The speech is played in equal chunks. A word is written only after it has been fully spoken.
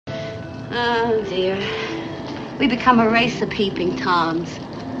Oh, dear. We become a race of peeping Toms.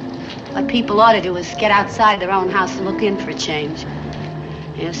 What people ought to do is get outside their own house and look in for a change.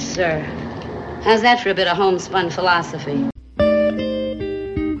 Yes, sir. How's that for a bit of homespun philosophy?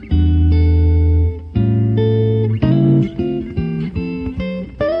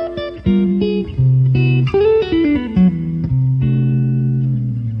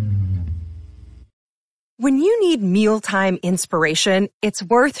 When you need mealtime inspiration, it's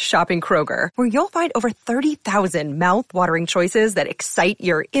worth shopping Kroger, where you'll find over 30,000 mouth-watering choices that excite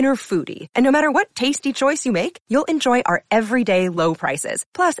your inner foodie. And no matter what tasty choice you make, you'll enjoy our everyday low prices,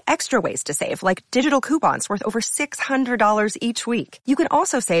 plus extra ways to save, like digital coupons worth over $600 each week. You can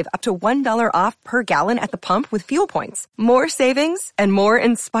also save up to $1 off per gallon at the pump with fuel points. More savings and more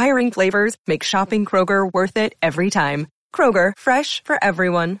inspiring flavors make shopping Kroger worth it every time. Kroger, fresh for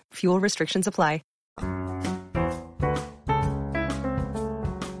everyone. Fuel restrictions apply.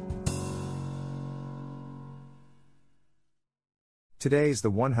 Today is the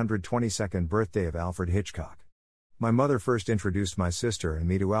 122nd birthday of Alfred Hitchcock. My mother first introduced my sister and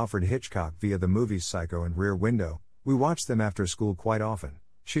me to Alfred Hitchcock via the movies Psycho and Rear Window. We watched them after school quite often.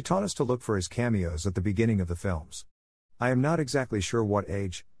 She taught us to look for his cameos at the beginning of the films. I am not exactly sure what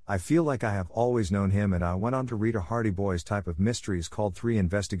age. I feel like I have always known him, and I went on to read a Hardy Boys type of mysteries called Three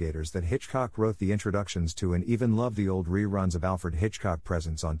Investigators that Hitchcock wrote the introductions to, and even loved the old reruns of Alfred Hitchcock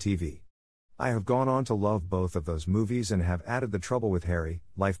presents on TV. I have gone on to love both of those movies and have added The Trouble with Harry,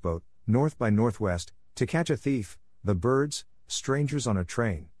 Lifeboat, North by Northwest, To Catch a Thief, The Birds, Strangers on a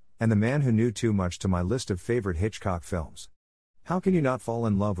Train, and The Man Who Knew Too Much to my list of favorite Hitchcock films. How can you not fall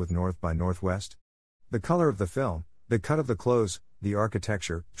in love with North by Northwest? The color of the film, the cut of the clothes, the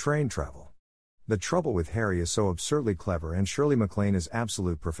architecture, train travel. The Trouble with Harry is so absurdly clever, and Shirley MacLaine is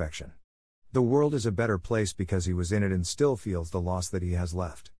absolute perfection. The world is a better place because he was in it and still feels the loss that he has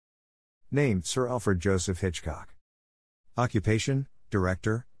left. Name: Sir Alfred Joseph Hitchcock. Occupation: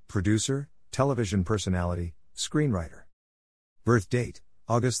 director, producer, television personality, screenwriter. Birth date: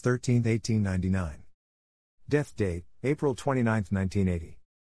 August 13, 1899. Death date: April 29, 1980.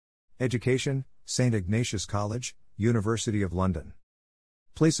 Education: St. Ignatius College, University of London.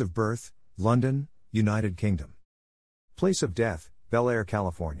 Place of birth: London, United Kingdom. Place of death: Bel Air,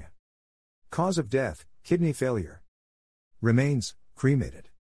 California. Cause of death: kidney failure. Remains: cremated.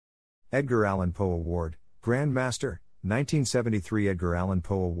 Edgar Allan Poe Award, Grand Master, 1973 Edgar Allan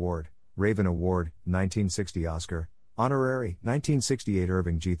Poe Award, Raven Award, 1960 Oscar, Honorary, 1968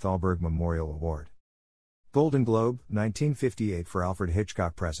 Irving G. Thalberg Memorial Award. Golden Globe, 1958 for Alfred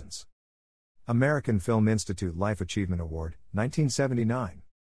Hitchcock Presents. American Film Institute Life Achievement Award, 1979.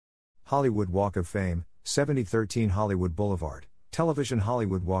 Hollywood Walk of Fame, 7013 Hollywood Boulevard, Television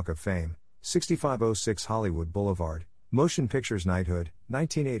Hollywood Walk of Fame, 6506 Hollywood Boulevard, Motion Pictures Knighthood,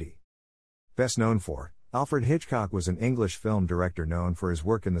 1980. Best known for, Alfred Hitchcock was an English film director known for his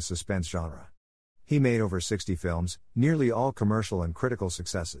work in the suspense genre. He made over 60 films, nearly all commercial and critical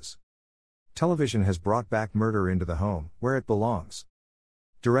successes. Television has brought back Murder into the Home, where it belongs.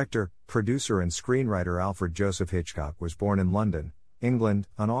 Director, producer and screenwriter Alfred Joseph Hitchcock was born in London, England,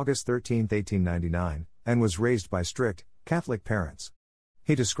 on August 13, 1899, and was raised by strict, Catholic parents.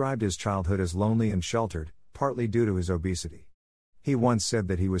 He described his childhood as lonely and sheltered, partly due to his obesity. He once said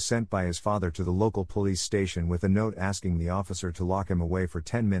that he was sent by his father to the local police station with a note asking the officer to lock him away for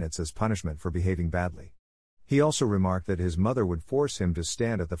 10 minutes as punishment for behaving badly. He also remarked that his mother would force him to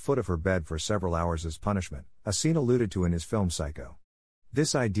stand at the foot of her bed for several hours as punishment, a scene alluded to in his film Psycho.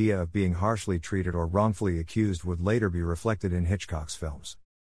 This idea of being harshly treated or wrongfully accused would later be reflected in Hitchcock's films.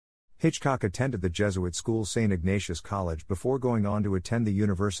 Hitchcock attended the Jesuit school St. Ignatius College before going on to attend the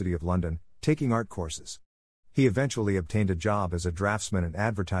University of London, taking art courses. He eventually obtained a job as a draftsman and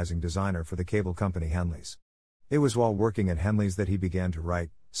advertising designer for the cable company Henleys. It was while working at Henleys that he began to write,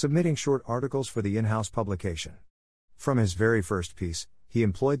 submitting short articles for the in-house publication. From his very first piece, he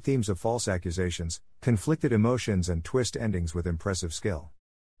employed themes of false accusations, conflicted emotions and twist endings with impressive skill.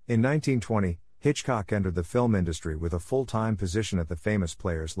 In 1920, Hitchcock entered the film industry with a full-time position at the famous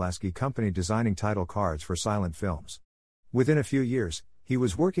Players Lasky Company designing title cards for silent films. Within a few years, he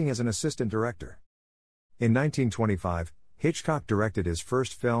was working as an assistant director. In 1925, Hitchcock directed his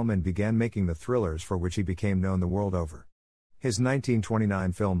first film and began making the thrillers for which he became known the world over. His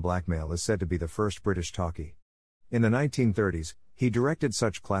 1929 film Blackmail is said to be the first British talkie. In the 1930s, he directed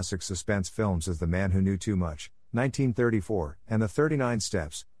such classic suspense films as The Man Who Knew Too Much, 1934, and The 39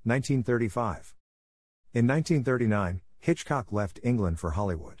 Steps, 1935. In 1939, Hitchcock left England for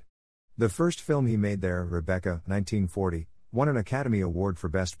Hollywood. The first film he made there, Rebecca, 1940, won an Academy Award for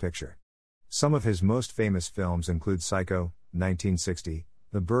Best Picture. Some of his most famous films include Psycho, 1960,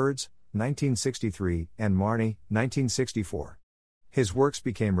 The Birds, 1963, and Marnie, 1964. His works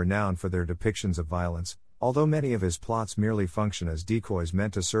became renowned for their depictions of violence, although many of his plots merely function as decoys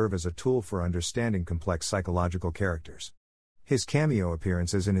meant to serve as a tool for understanding complex psychological characters. His cameo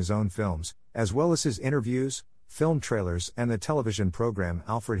appearances in his own films, as well as his interviews, film trailers, and the television program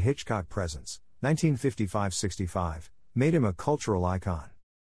Alfred Hitchcock Presents, 1955-65, made him a cultural icon.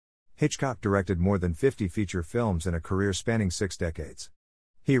 Hitchcock directed more than 50 feature films in a career spanning 6 decades.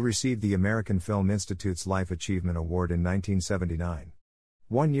 He received the American Film Institute's Life Achievement Award in 1979.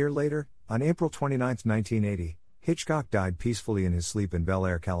 1 year later, on April 29, 1980, Hitchcock died peacefully in his sleep in Bel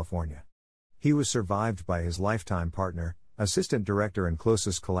Air, California. He was survived by his lifetime partner, assistant director and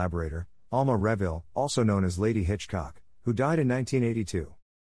closest collaborator, Alma Reville, also known as Lady Hitchcock, who died in 1982.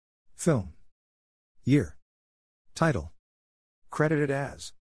 Film. Year. Title. Credited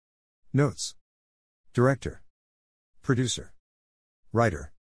as. Notes. Director. Producer.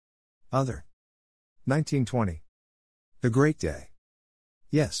 Writer. Other. 1920. The Great Day.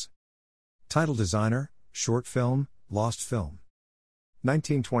 Yes. Title designer, short film, lost film.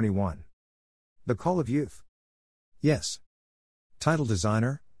 1921. The Call of Youth. Yes. Title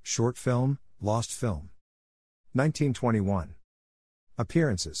designer, short film, lost film. 1921.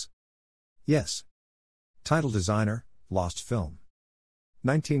 Appearances. Yes. Title designer, lost film.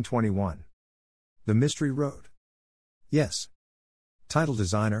 1921. The Mystery Road. Yes. Title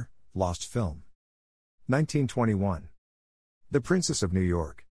designer, lost film. 1921. The Princess of New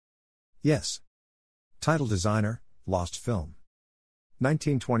York. Yes. Title designer, lost film.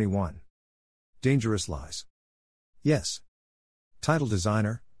 1921. Dangerous Lies. Yes. Title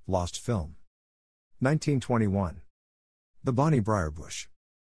designer, lost film. 1921. The Bonnie Briar Bush.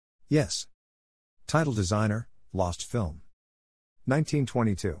 Yes. Title designer, lost film.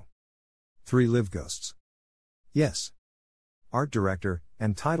 1922. Three Live Ghosts. Yes. Art director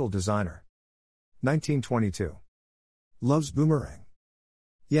and title designer. 1922. Love's Boomerang.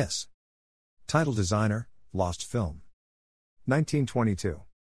 Yes. Title designer, lost film. 1922.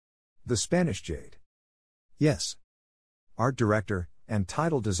 The Spanish Jade. Yes. Art director and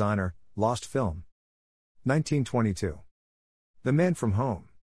title designer, lost film. 1922. The Man from Home.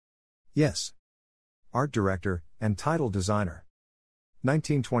 Yes. Art director and title designer.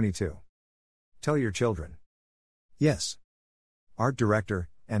 1922. Tell Your Children. Yes. Art director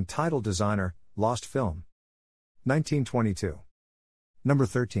and title designer, lost film. 1922. Number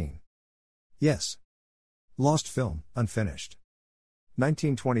 13. Yes. Lost film, unfinished.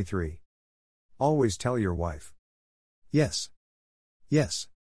 1923. Always Tell Your Wife. Yes. Yes.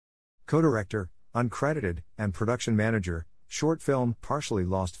 Co-director, uncredited, and production manager, short film, partially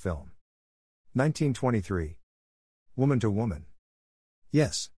lost film. 1923. Woman to Woman.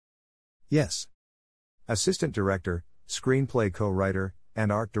 Yes. Yes. Assistant director, screenplay co-writer,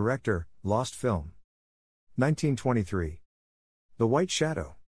 and art director, lost film. 1923. The White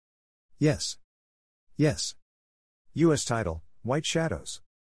Shadow. Yes. Yes. U.S. title, White Shadows.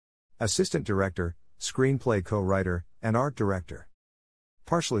 Assistant director, screenplay co-writer, and art director.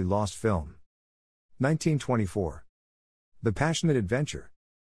 Partially lost film. 1924. The Passionate Adventure.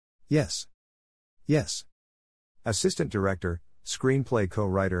 Yes. Yes. Assistant director, screenplay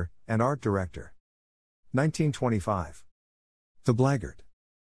co-writer, and art director. 1925. The Blackguard.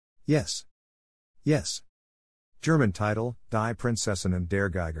 Yes. Yes. German title, Die Prinzessin und der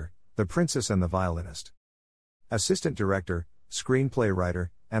Geiger, The Princess and the Violinist. Assistant director, screenplay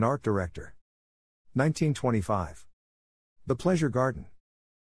writer, and art director. 1925. The Pleasure Garden.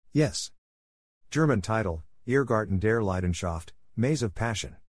 Yes. German title, Irrgarten der Leidenschaft, Maze of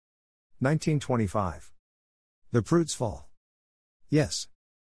Passion. 1925. The Prude's Fall. Yes.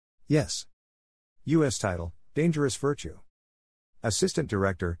 Yes. U.S. title, Dangerous Virtue. Assistant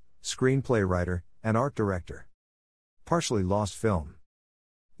director, screenplay writer, and art director. Partially lost film.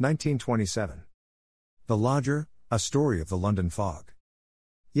 1927. The Lodger, A Story of the London Fog.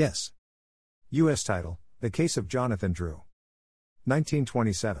 Yes. U.S. title, The Case of Jonathan Drew.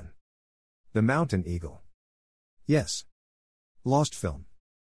 1927. The Mountain Eagle. Yes. Lost film.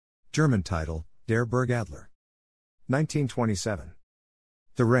 German title, Der Bergadler. 1927.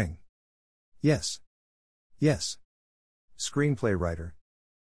 The Ring. Yes. Yes. Screenplay writer.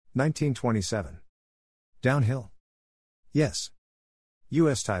 1927. Downhill. Yes.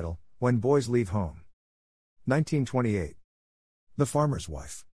 U.S. title, When Boys Leave Home. 1928. The Farmer's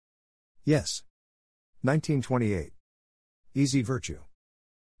Wife. Yes. 1928. Easy Virtue.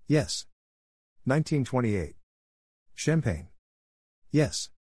 Yes. 1928. Champagne. Yes.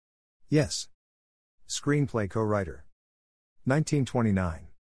 Yes. Screenplay co-writer. 1929.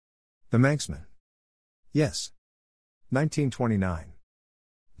 The Manxman. Yes. 1929.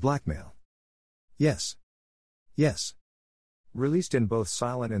 Blackmail. Yes. Yes. Released in both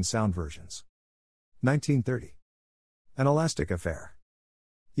silent and sound versions. 1930. An Elastic Affair.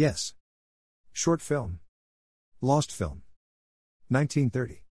 Yes. Short film. Lost film.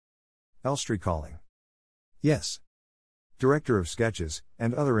 1930. Elstree Calling. Yes. Director of Sketches,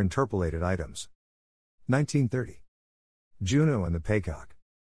 and Other Interpolated Items. 1930. Juno and the Paycock.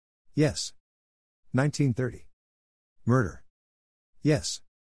 Yes. 1930. Murder. Yes.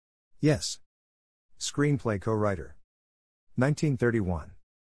 Yes. Screenplay co-writer. 1931.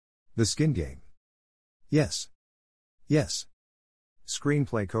 The Skin Game. Yes. Yes.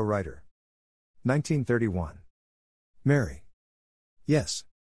 Screenplay co-writer. 1931. Mary. Yes.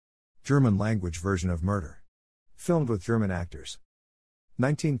 German language version of Murder. Filmed with German actors.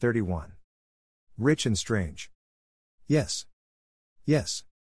 1931. Rich and Strange. Yes. Yes.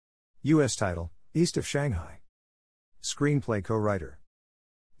 U.S. title, East of Shanghai. Screenplay co-writer.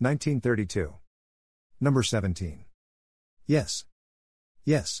 1932. Number 17. Yes.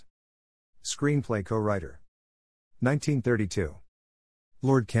 Yes. Screenplay co-writer. 1932.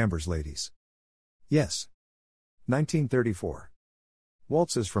 Lord Camber's Ladies. Yes. 1934.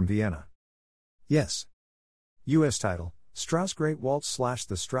 Waltzes from Vienna. Yes. U.S. title, Strauss Great Waltz /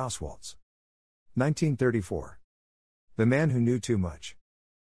 The Strauss Waltz. 1934. The Man Who Knew Too Much.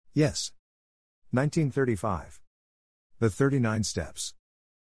 Yes. 1935. The 39 Steps.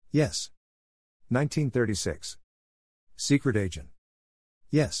 Yes. 1936. Secret Agent.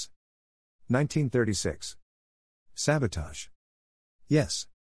 Yes. 1936. Sabotage. Yes.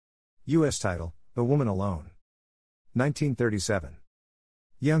 U.S. title, The Woman Alone. 1937.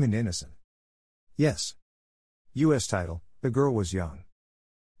 Young and Innocent. Yes. U.S. title, The Girl Was Young.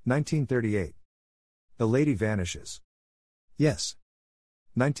 1938. The Lady Vanishes. Yes.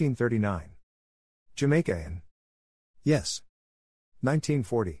 1939. Jamaica Inn. Yes.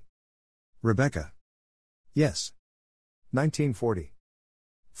 1940. Rebecca. Yes. 1940.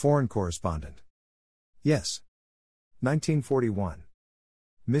 Foreign Correspondent. Yes. 1941.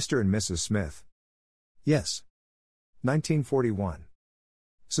 Mr. and Mrs. Smith. Yes. 1941.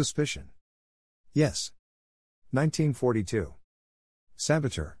 Suspicion. Yes. 1942.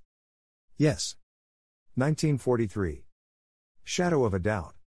 Saboteur. Yes. 1943. Shadow of a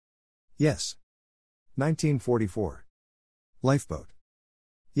Doubt. Yes. 1944. Lifeboat.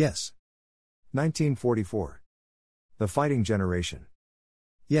 Yes. 1944. The Fighting Generation.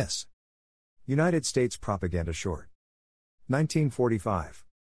 Yes. United States Propaganda Short. 1945.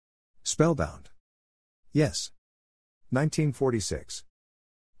 Spellbound. Yes. 1946.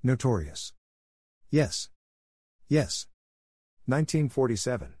 Notorious. Yes. Yes.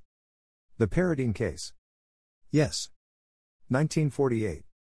 1947. The Paradine Case. Yes. 1948.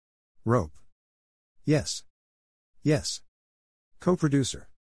 Rope. Yes. Yes. Co-producer.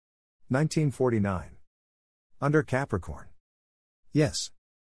 1949. Under Capricorn. Yes.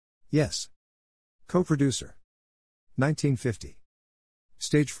 Yes. Co-producer. 1950.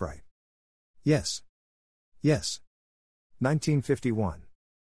 Stage Fright. Yes. Yes. 1951.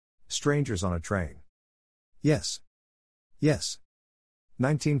 Strangers on a Train. Yes. Yes.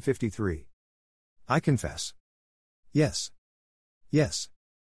 1953. I Confess. Yes. Yes.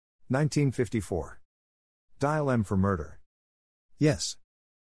 1954. Dial M for Murder. Yes.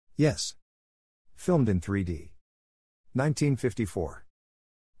 Yes. Filmed in 3D. 1954.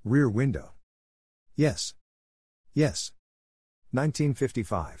 Rear Window. Yes. Yes.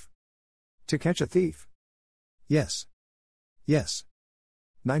 1955. To Catch a Thief. Yes. Yes.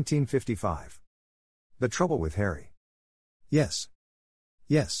 1955. The Trouble with Harry. Yes.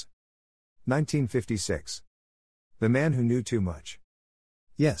 Yes. 1956. The Man Who Knew Too Much.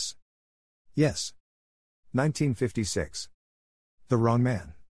 Yes. Yes. 1956. The Wrong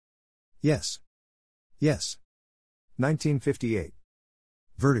Man. Yes. Yes. 1958.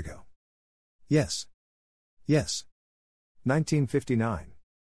 Vertigo. Yes. Yes. 1959.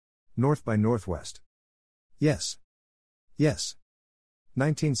 North by Northwest. Yes. Yes.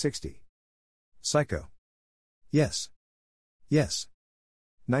 1960. Psycho. Yes. Yes.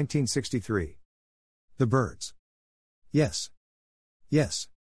 1963. The Birds. Yes. Yes.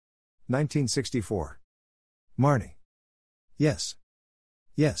 1964. Marnie. Yes.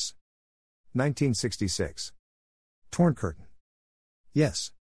 Yes. 1966. Torn Curtain.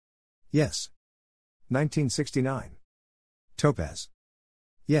 Yes. Yes. 1969. Topaz.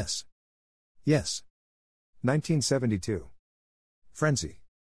 Yes. Yes. 1972. Frenzy.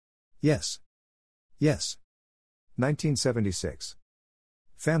 Yes. Yes. 1976.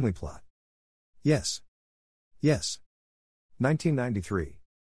 Family Plot. Yes. Yes. 1993.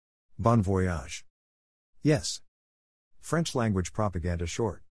 Bon Voyage. Yes. French language propaganda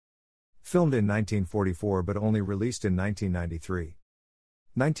short. Filmed in 1944 but only released in 1993.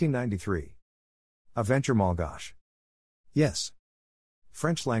 1993. Aventure Malgache. Yes.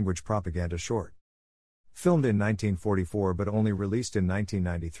 French language propaganda short. Filmed in 1944 but only released in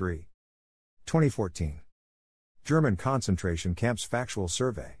 1993. 2014. German concentration camps factual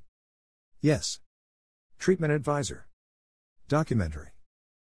survey. Yes. Treatment advisor. Documentary.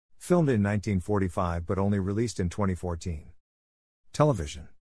 Filmed in 1945 but only released in 2014. Television.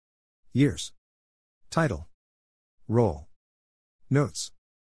 Years. Title. Role. Notes.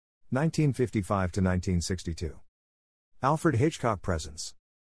 1955 to 1962. Alfred Hitchcock presence.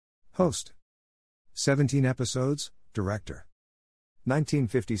 Host. 17 episodes, director.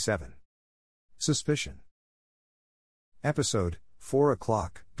 1957. Suspicion. Episode, 4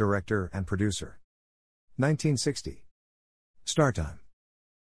 o'clock, director and producer. 1960. Star time.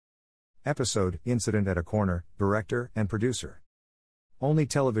 Episode, Incident at a Corner, director and producer. Only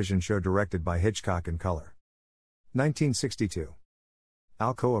television show directed by Hitchcock in color. 1962.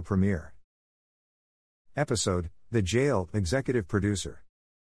 Alcoa premiere. Episode, The Jail, executive producer.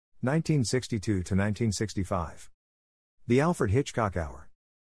 1962 to 1965. The Alfred Hitchcock Hour.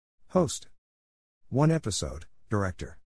 Host. 1 episode, director.